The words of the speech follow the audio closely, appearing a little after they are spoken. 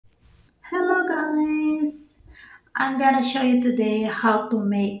I'm gonna show you today how to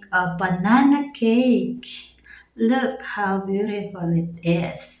make a banana cake. Look how beautiful it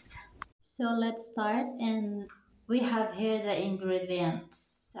is. So let's start, and we have here the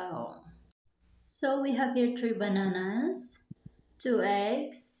ingredients. So we have here 3 bananas, 2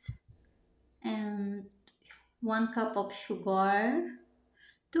 eggs, and 1 cup of sugar,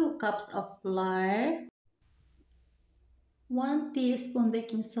 2 cups of flour, 1 teaspoon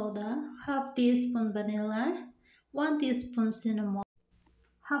baking soda, half teaspoon vanilla, 1 teaspoon cinnamon,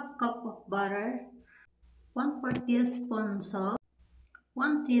 half cup of butter, 1/4 teaspoon salt,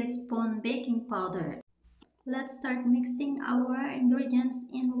 1 teaspoon baking powder. Let's start mixing our ingredients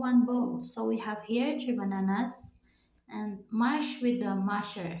in one bowl. So we have here 3 bananas and mash with the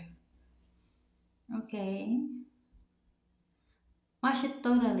masher. Okay, mash it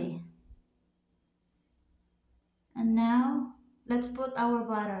totally. And now let's put our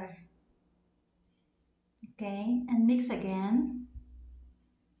butter. Okay, and mix again.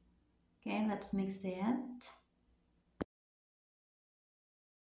 Okay, let's mix it.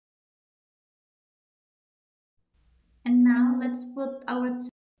 And now let's put our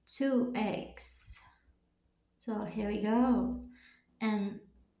 2 eggs. So here we go. And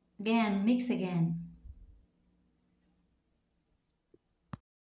again, mix again.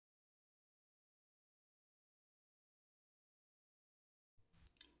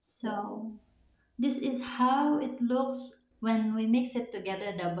 So this is how it looks when we mix it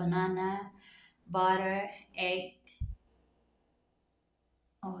together, the banana, butter, egg.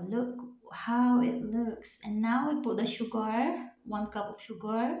 Oh, look how it looks. And now we put the sugar, 1 cup of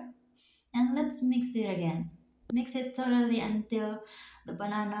sugar, and let's mix it again. Mix it totally until the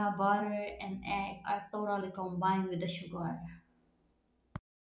banana, butter, and egg are totally combined with the sugar.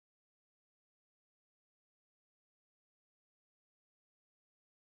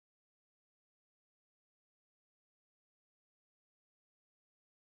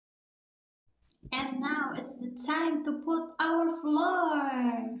 And now it's the time to put our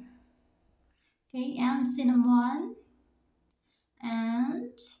flour. Okay, and cinnamon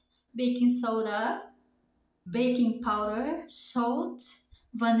and baking soda, baking powder, salt,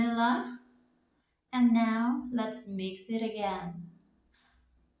 vanilla, and now let's mix it again.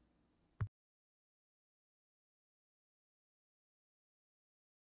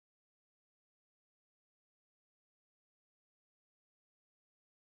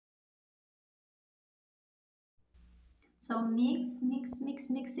 So mix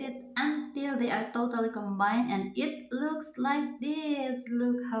it until they are totally combined and it looks like this.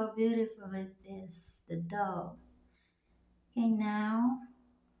 Look how beautiful it is, the dough. Okay, now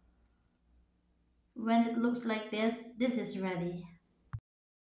when it looks like this is ready.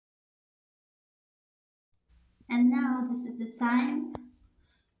 And now this is the time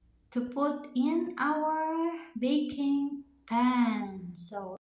to put in our baking pan.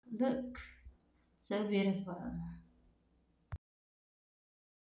 So look, so beautiful.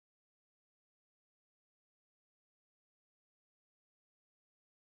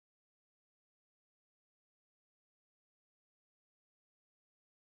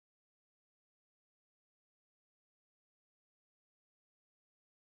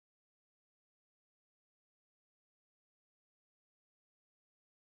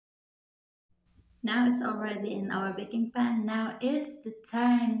 Now it's already in our baking pan. Now it's the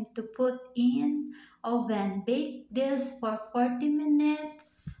time to put in oven. Bake this for 40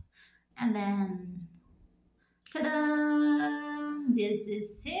 minutes and then ta-da! This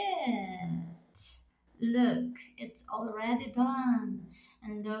is it. Look, it's already done.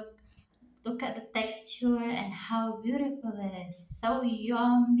 And look at the texture and how beautiful it is. So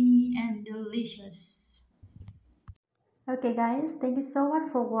yummy and delicious. Okay guys, thank you so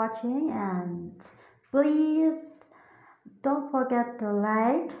much for watching, and please don't forget to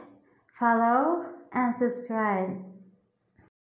like, follow, and subscribe.